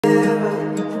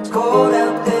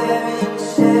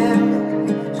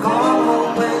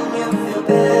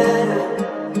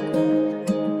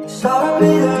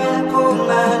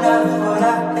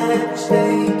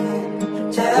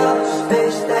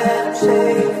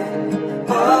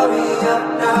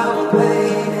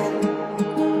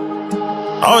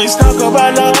Always talk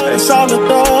about love, that's all the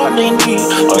thought they need.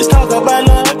 Always talk about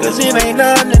love, cause it ain't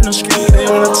nothing in the street. They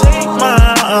wanna take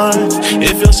mine,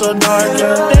 it feels so dark in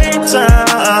the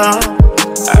daytime.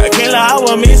 I can't lie, I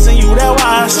was missing you, that's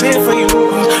why I sent for you.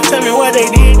 Tell me what they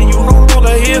did and you no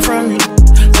longer hear from me.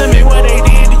 Tell me what they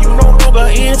did and you no longer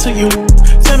into you.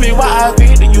 Tell me why I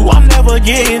feel to you, I'm never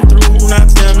getting through. Now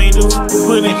tell me, do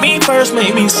putting me first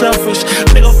made me selfish.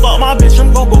 Nigga, fuck my bitch,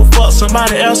 I'm gon' go fuck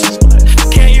somebody else's.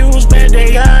 Can't use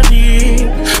Band-Aid ID.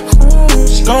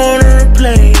 Who's gonna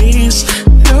replace?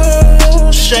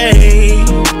 No shade,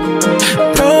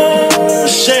 no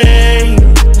shade,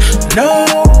 no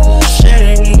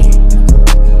shade,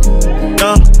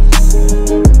 no,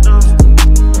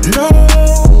 no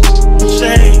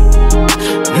shade,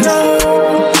 no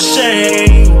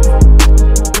shade.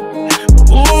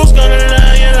 Who's gonna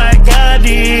love you like I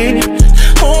did?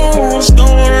 Who's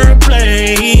gonna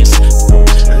replace?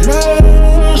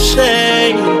 No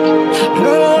shade,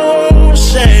 no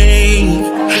shade,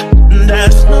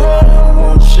 that's no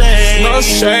shade. No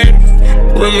shade,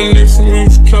 reminiscing, we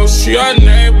was close to your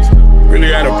neighbors. Really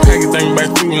gotta pack it, think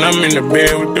back to when I'm in the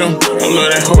bed with them. Don't know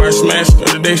that hoe I smashed the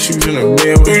other day, she was in the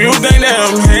bed with them. Do you think that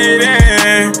I'm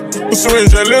hating?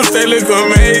 Swings your lips, they look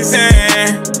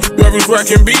amazing. You always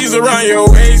rocking bees around your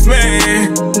waist,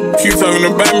 man. Keep talking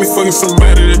about me, fucking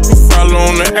somebody that you follow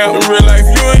on the app. In real life,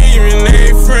 you ain't even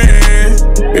a friend.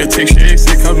 Better take your ex,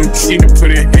 cause we cheat and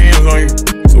put his hands on you.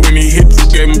 So when he hit you,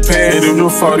 gave him a pass, it was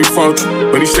a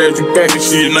 40-40. But he stabbed you back and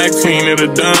shit, night clean,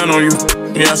 it'll done on you.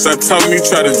 Yeah, I start talking, you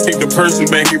try to take the person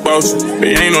back, he boss you. But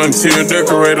you ain't no interior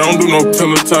decorator, don't do no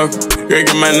pillow talk. You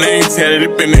ain't get my name tatted,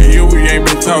 it been a year, we ain't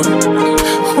been talking.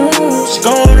 Who's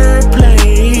gonna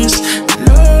replace?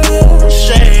 No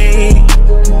shade,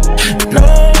 no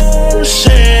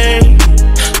shade,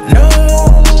 no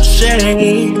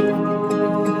shade,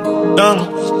 no,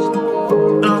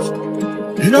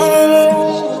 no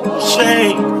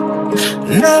shade,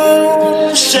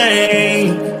 no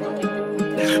shade.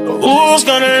 Who's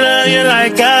gonna love you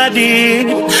like I did?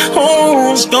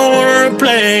 Who's gonna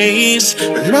replace?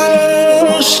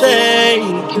 No shade,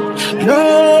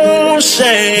 no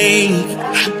shade,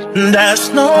 that's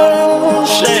no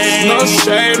shade. No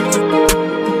shade.